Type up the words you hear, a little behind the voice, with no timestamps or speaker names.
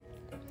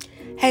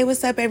Hey,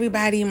 what's up,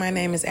 everybody? My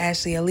name is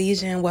Ashley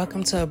Elysian.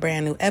 Welcome to a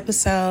brand new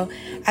episode.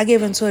 I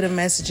give intuitive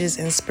messages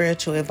and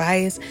spiritual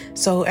advice.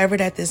 So whoever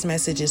that this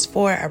message is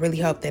for, I really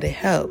hope that it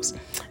helps.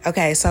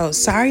 Okay, so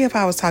sorry if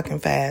I was talking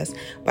fast,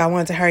 but I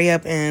wanted to hurry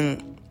up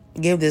and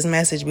give this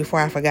message before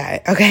I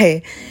forgot.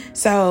 Okay,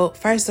 so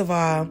first of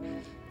all,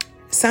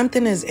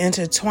 something is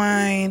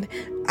intertwined.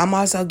 I'm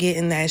also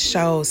getting that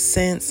show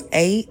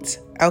Sense8.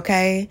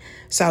 Okay,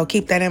 so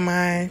keep that in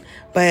mind.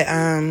 But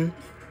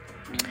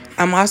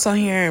I'm also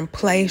hearing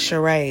play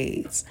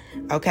charades.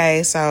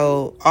 Okay,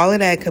 so all of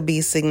that could be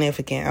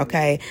significant.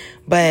 Okay,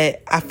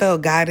 but I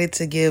felt guided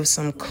to give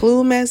some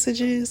clue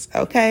messages.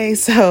 Okay,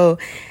 so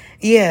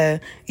yeah,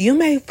 you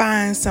may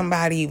find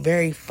somebody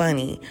very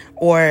funny,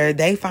 or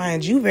they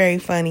find you very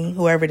funny,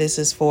 whoever this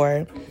is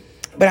for.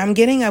 But I'm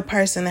getting a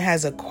person that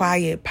has a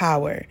quiet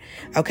power.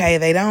 Okay,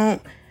 they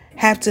don't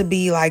have to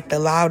be like the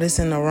loudest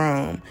in the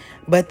room,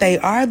 but they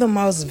are the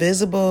most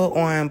visible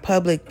on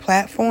public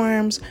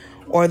platforms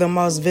or the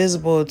most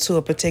visible to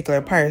a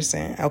particular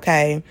person.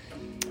 Okay,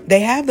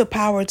 they have the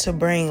power to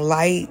bring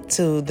light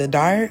to the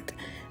dark.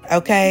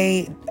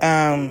 Okay,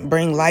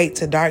 bring light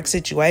to dark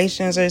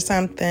situations or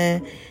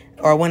something,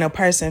 or when a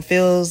person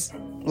feels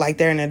like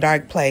they're in a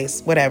dark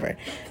place, whatever.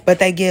 But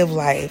they give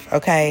life.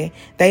 Okay,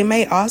 they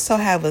may also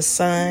have a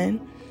sun.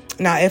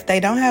 Now, if they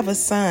don't have a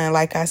son,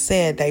 like I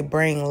said, they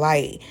bring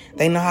light.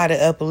 They know how to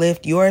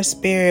uplift your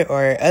spirit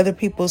or other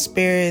people's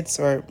spirits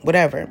or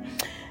whatever.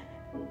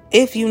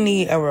 If you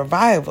need a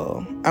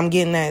revival, I'm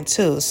getting that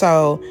too.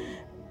 So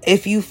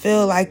if you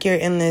feel like you're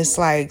in this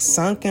like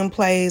sunken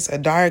place, a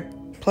dark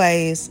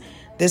place,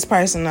 this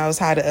person knows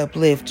how to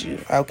uplift you.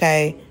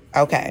 Okay.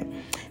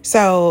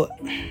 So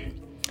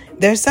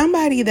there's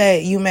somebody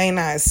that you may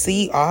not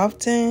see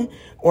often,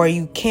 or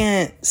you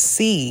can't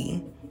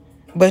see,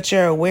 but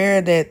you're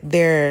aware that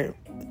they're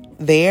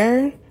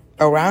there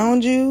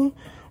around you,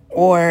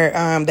 or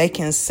they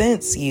can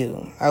sense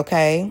you.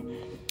 Okay.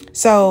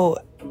 So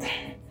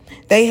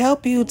they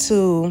help you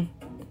to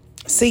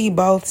see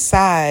both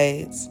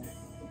sides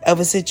of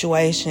a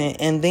situation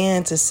and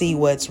then to see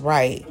what's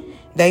right.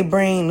 They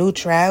bring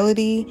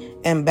neutrality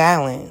and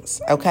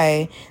balance.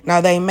 Okay. Now,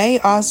 they may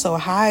also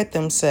hide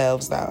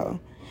themselves,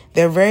 though.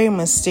 They're very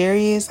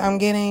mysterious, I'm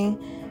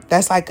getting.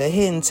 That's like a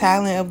hidden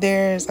talent of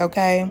theirs.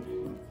 Okay.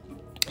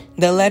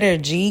 The letter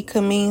G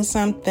could mean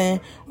something,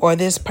 or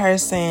this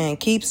person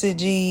keeps a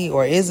G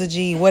or is a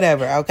G,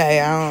 whatever. Okay,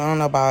 I don't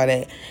know about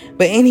it.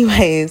 But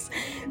anyways,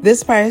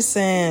 this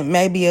person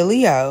may be a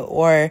Leo,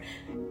 or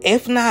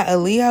if not a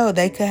Leo,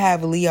 they could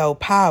have Leo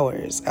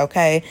powers.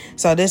 Okay,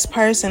 so this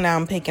person that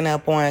I'm picking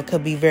up on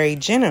could be very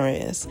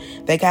generous.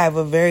 They could have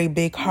a very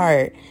big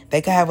heart.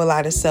 They could have a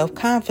lot of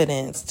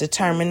self-confidence,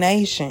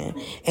 determination,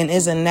 and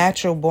is a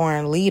natural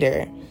born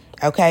leader.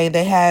 Okay,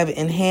 they have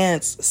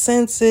enhanced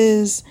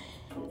senses.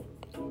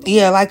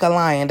 Yeah, like a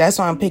lion. That's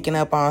what I'm picking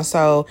up on.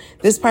 So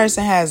this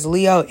person has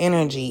Leo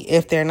energy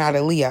if they're not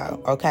a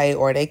Leo, okay?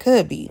 Or they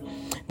could be.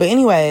 But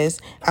anyways,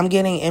 I'm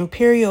getting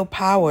imperial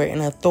power and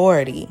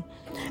authority.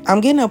 I'm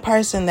getting a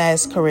person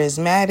that's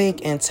charismatic,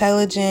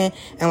 intelligent,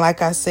 and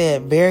like I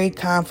said, very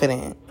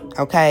confident,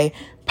 okay?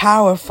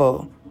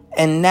 Powerful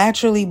and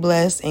naturally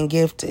blessed and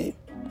gifted.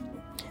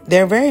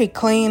 They're very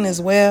clean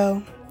as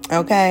well,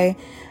 okay?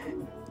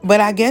 But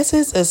I guess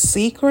it's a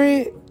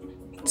secret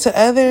to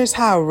others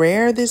how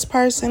rare this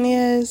person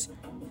is.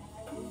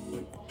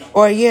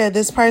 Or yeah,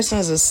 this person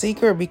is a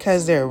secret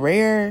because they're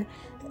rare.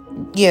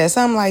 Yeah,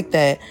 something like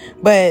that.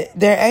 But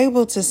they're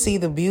able to see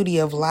the beauty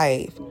of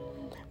life.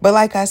 But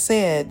like I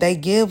said, they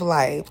give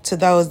life to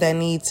those that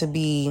need to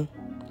be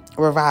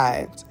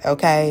revived.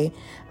 Okay.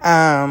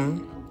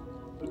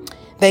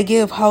 They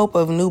give hope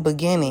of new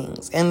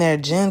beginnings, and they're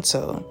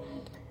gentle.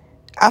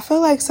 I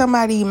feel like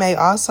somebody may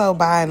also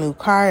buy a new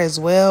car as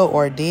well,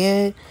 or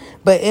did.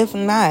 But if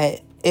not,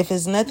 if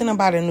it's nothing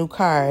about a new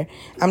car,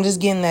 I'm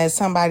just getting that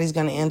somebody's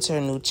going to enter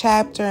a new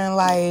chapter in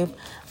life.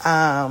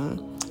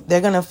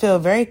 They're going to feel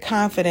very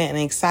confident and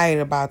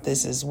excited about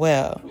this as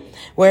well.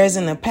 Whereas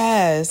in the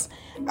past,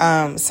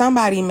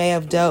 somebody may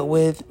have dealt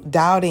with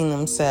doubting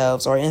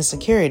themselves or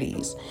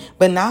insecurities,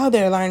 but now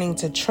they're learning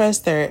to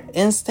trust their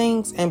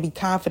instincts and be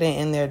confident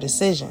in their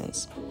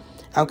decisions.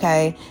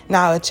 Okay.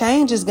 Now, a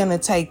change is going to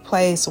take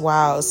place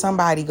while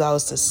somebody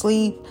goes to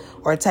sleep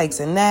or takes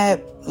a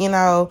nap,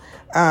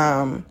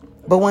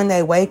 but when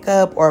they wake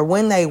up, or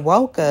when they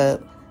woke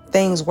up,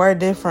 things were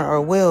different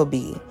or will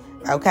be.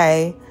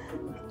 Okay.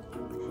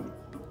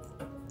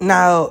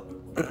 Now,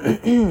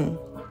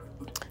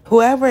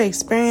 whoever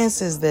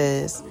experiences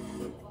this,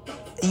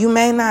 you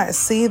may not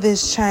see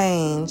this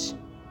change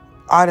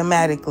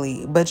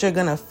automatically, but you're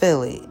going to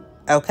feel it.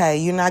 Okay.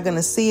 You're not going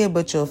to see it,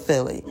 but you'll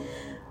feel it.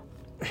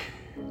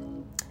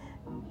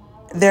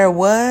 There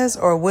was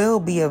or will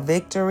be a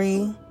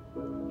victory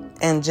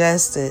and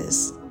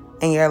justice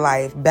in your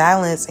life,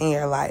 balance in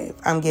your life.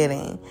 I'm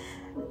getting,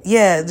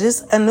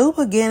 just a new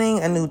beginning,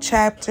 a new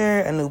chapter,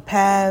 a new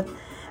path.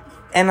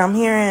 And I'm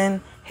hearing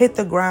hit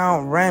the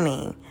ground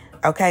running.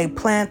 Okay,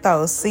 plant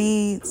those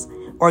seeds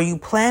or you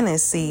planted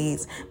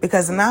seeds,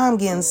 because now I'm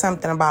getting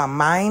something about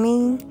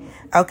mining,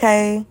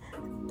 okay?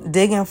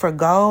 Digging for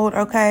gold,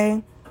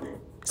 okay?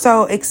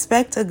 So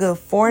expect a good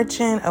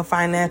fortune, a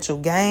financial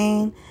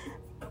gain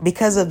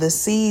because of the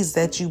seeds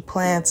that you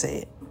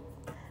planted.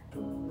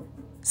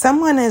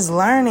 Someone is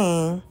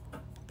learning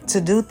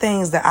to do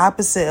things the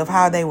opposite of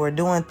how they were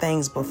doing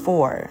things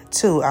before,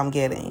 too, I'm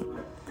getting.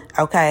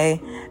 Okay?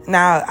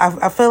 Now,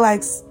 I feel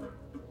like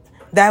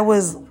that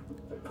was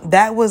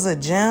a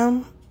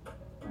gem,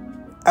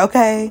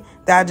 okay,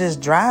 that I just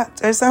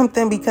dropped or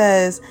something,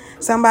 because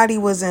somebody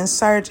was in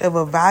search of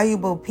a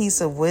valuable piece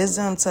of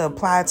wisdom to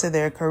apply to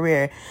their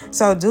career.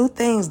 So do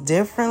things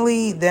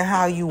differently than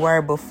how you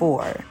were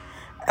before,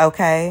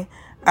 okay?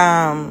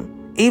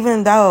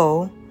 Even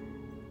though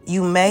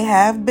you may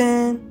have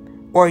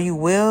been or you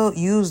will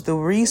use the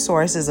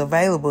resources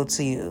available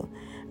to you,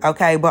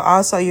 okay? But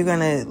also you're going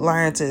to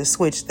learn to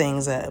switch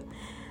things up.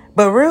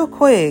 But real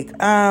quick,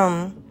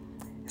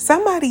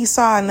 somebody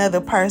saw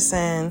another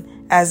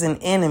person as an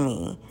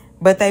enemy,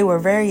 but they were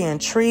very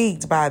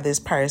intrigued by this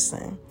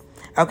person.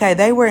 Okay,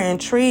 they were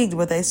intrigued,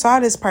 but they saw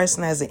this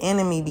person as an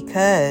enemy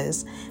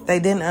because they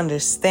didn't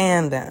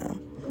understand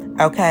them.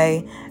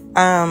 Okay,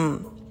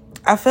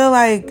 I feel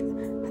like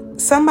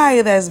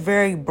somebody that's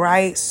very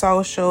bright,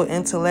 social,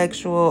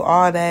 intellectual,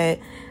 all that,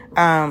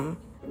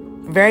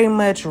 very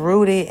much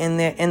rooted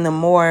in the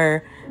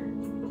more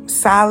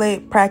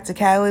solid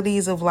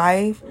practicalities of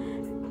life.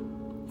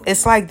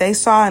 It's like they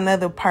saw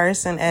another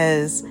person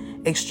as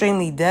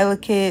extremely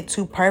delicate,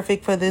 too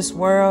perfect for this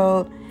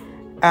world,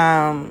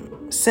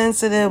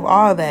 sensitive,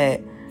 all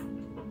that.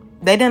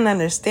 They didn't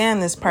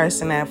understand this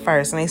person at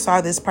first, and they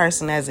saw this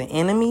person as an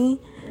enemy.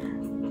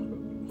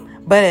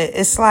 But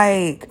it's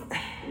like,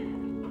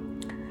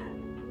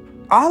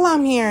 all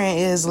I'm hearing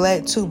is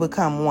let two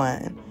become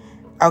one,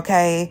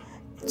 okay?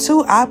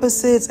 Two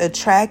opposites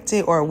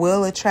attracted or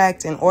will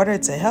attract in order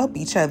to help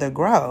each other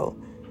grow.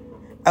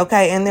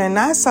 Okay, and they're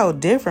not so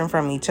different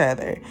from each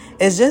other.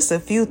 It's just a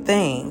few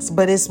things,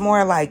 but it's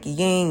more like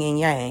yin and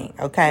yang,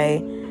 okay?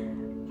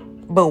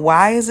 But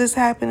why is this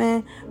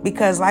happening?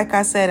 Because like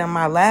I said in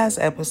my last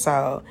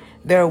episode,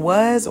 there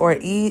was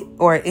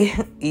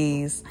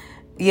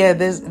yeah,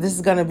 this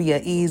is going to be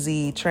an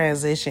easy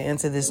transition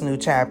into this new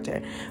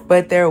chapter.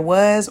 But there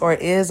was or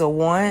is a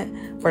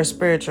want for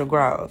spiritual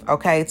growth,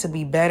 okay? To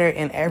be better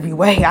in every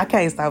way. I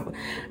can't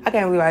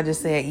believe I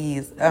just said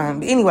ease.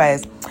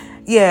 Anyways,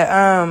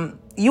 yeah,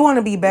 you want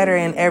to be better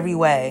in every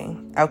way,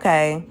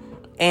 okay?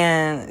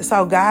 And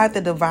so God,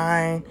 the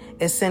divine,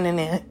 is sending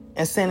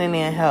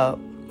in help.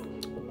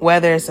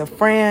 Whether it's a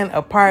friend,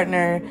 a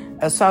partner,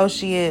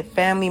 associate,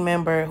 family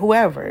member,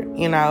 whoever,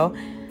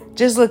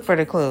 just look for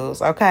the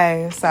clues,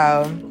 okay?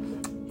 So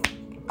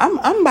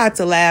I'm about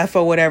to laugh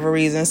for whatever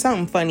reason.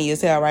 Something funny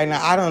as hell right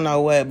now. I don't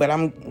know what, but I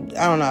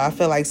don't know. I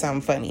feel like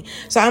something funny.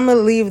 So I'm going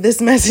to leave this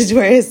message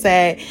where it's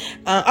at.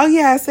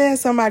 I said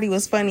somebody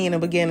was funny in the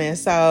beginning.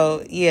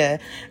 So yeah,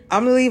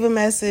 I'm going to leave a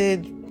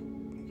message.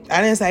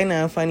 I didn't say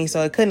nothing funny,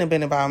 so it couldn't have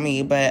been about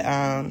me, but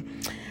I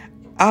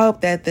hope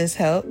that this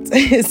helped.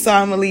 So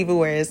I'm going to leave it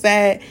where it's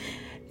at.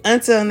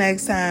 Until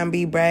next time,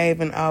 be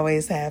brave and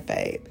always have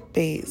faith.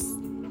 Peace.